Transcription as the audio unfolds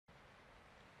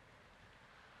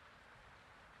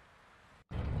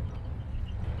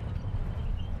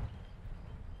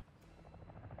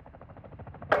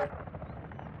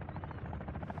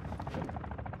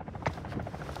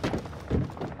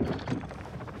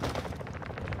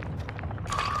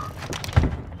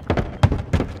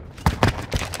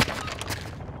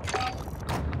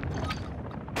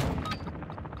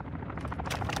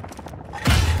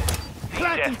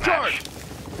deathmatch.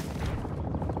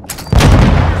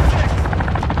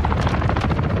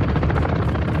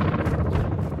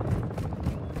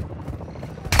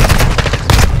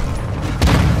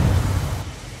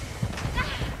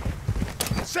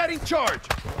 Setting charge!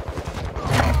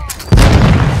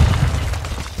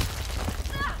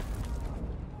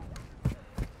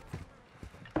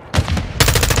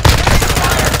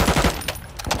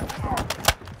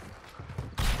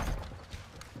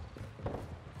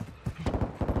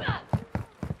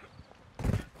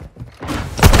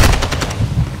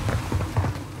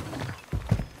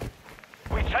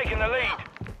 We've taken the lead.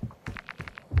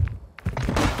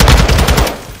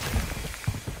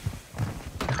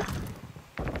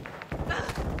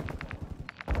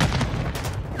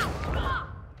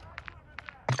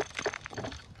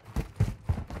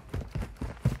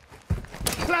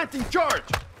 Planting charge!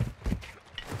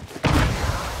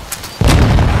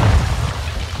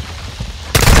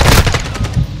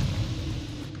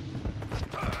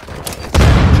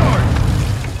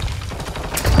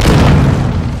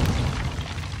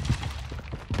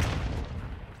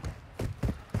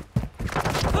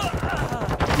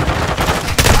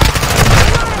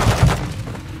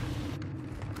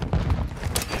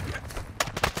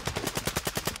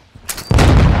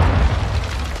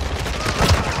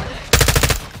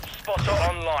 Spotter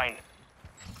online.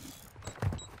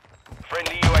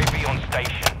 Friendly UAV on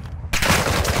station.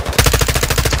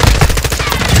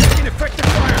 Taking effective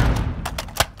fire!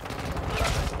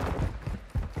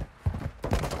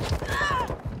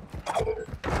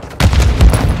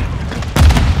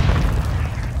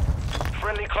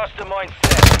 Friendly cluster mine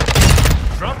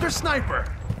set. Drop their sniper!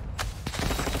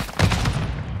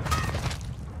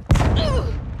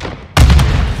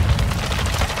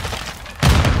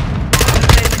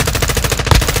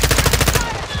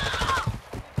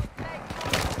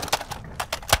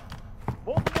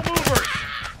 Multiple movers!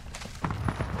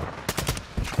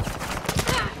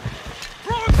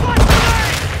 Throwing flash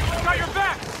grenade! Got your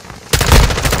back!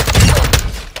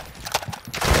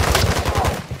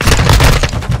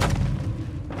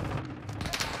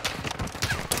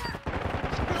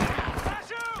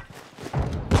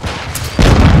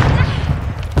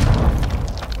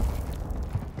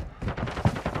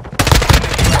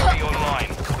 UAV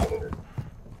online.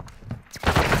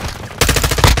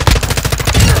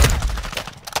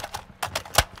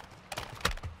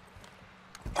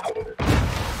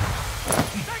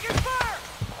 Taking fire!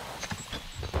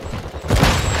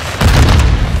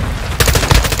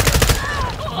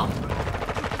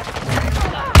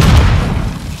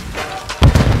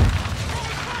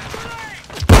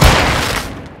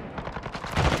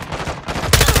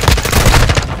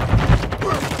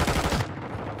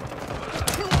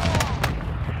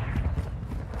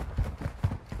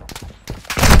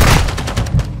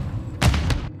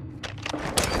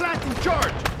 Planting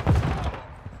charge!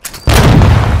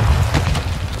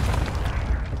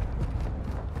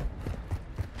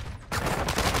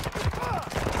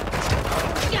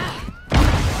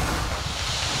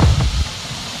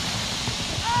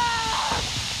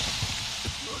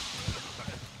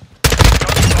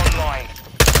 Guns online.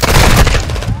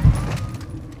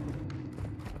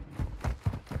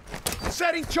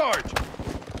 Setting charge!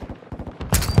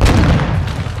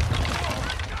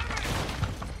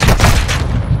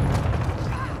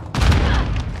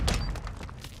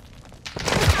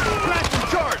 Planting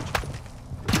charge!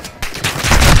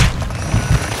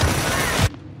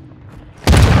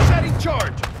 Setting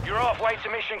charge! You're halfway to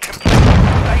mission complete.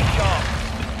 Stay sharp.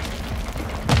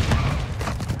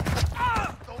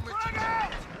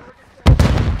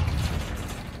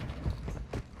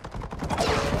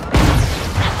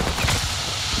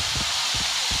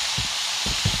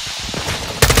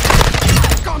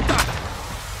 Contact!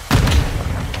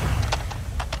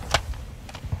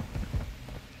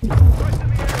 Rest in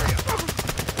the area.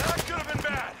 That could have been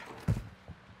bad.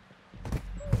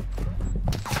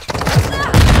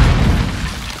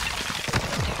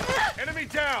 Enemy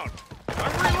down.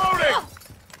 I'm reloading.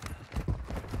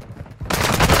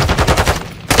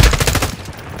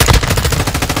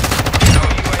 No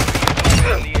UAV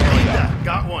in the area.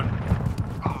 Got one.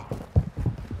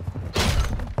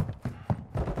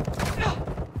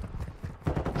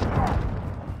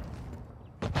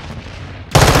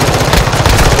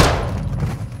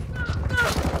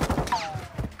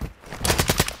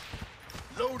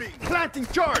 Loading. Planting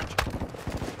charge.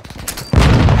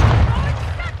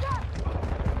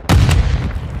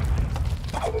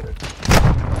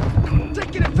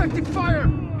 Taking effective fire.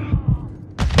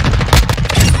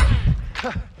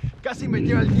 Casi me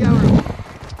lleva el diablo.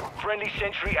 Friendly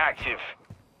sentry active.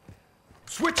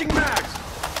 Switching mags.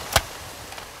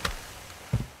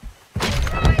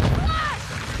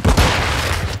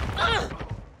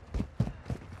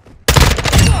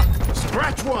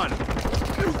 one!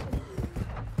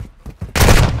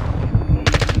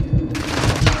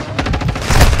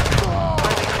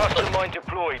 Friendly cluster mine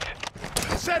deployed.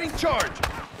 Setting charge!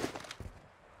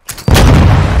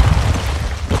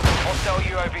 Hostile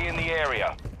UAV in the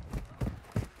area.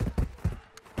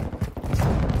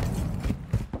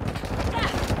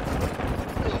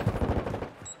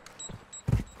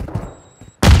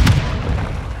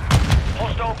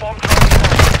 Hostile bomb drone.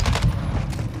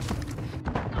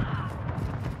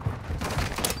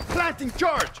 Planting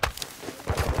charge!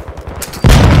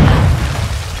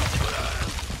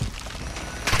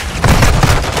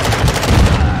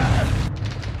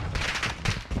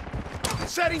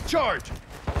 Setting charge!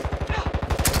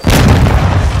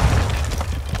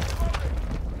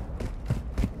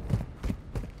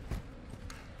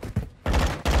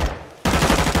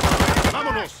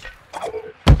 Vámonos!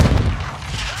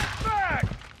 Back!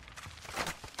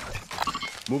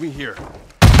 Moving here.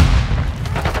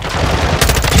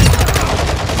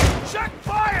 Check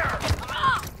fire!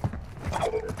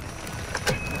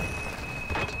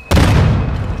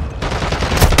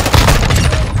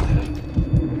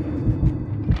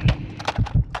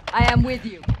 I am with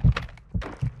you.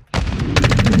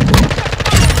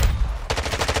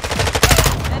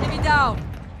 Enemy down.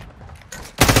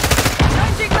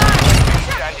 Changing line.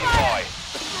 Standing by.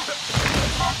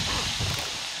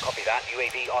 Copy that.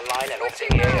 UAV online and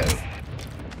orbiting the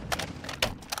AO.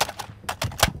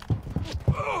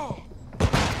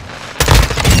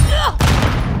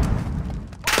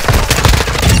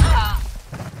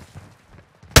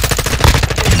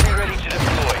 Sentry ready to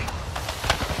deploy.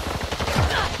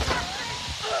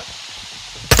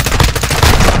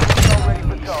 All ready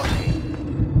for targeting.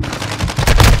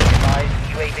 Advised,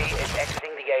 UAV is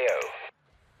exiting the AO.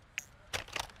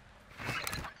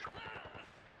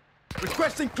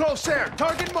 Requesting close air.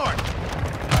 Target marked.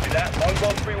 Copy that.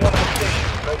 1131 on station.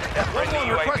 Focus that friendly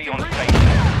UAV requesting on brief. station.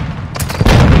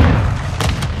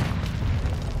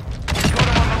 Got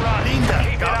him on the run. Linda,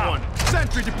 Keep it got up. one.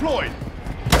 Sentry deployed.